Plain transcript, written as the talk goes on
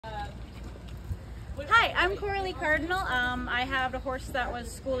Hi, I'm Coralee Cardinal. I have a horse that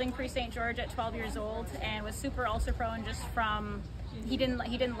was schooling pre-St. George at 12 years old and was super ulcer prone just from, he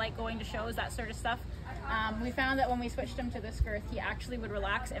didn't like going to shows, that sort of stuff. We found that when we switched him to this girth, he actually would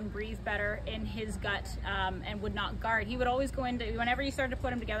relax and breathe better in his gut and would not guard. He would always go into, whenever you started to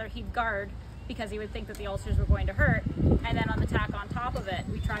put him together, he'd guard because he would think that the ulcers were going to hurt. And then on the tack on top of it,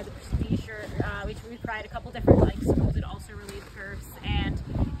 we tried the Prestige, we tried a couple different like supposed ulcer relief girths, and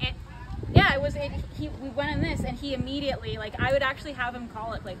we went in this and he immediately, like, I would actually have him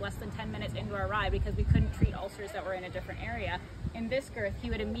call it like less than 10 minutes into our ride because we couldn't treat ulcers that were in a different area. In this girth, he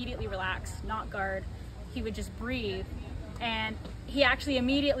would immediately relax, not guard. He would just breathe, and he actually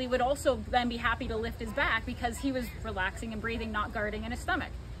immediately would also then be happy to lift his back because he was relaxing and breathing, not guarding in his stomach.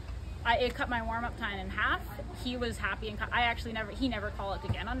 It cut my warm-up time in half. He was happy, and he never colicked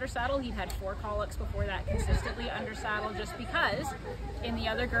again under saddle. He'd had 4 colics before that consistently under saddle, just because in the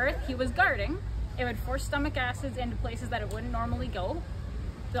other girth he was guarding. It would force stomach acids into places that it wouldn't normally go.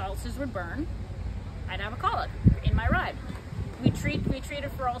 The ulcers would burn. I'd have a colic in my ride. We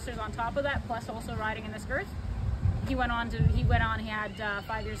treated for ulcers on top of that, plus also riding in this girth. He had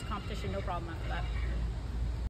 5 years of competition, no problem after that.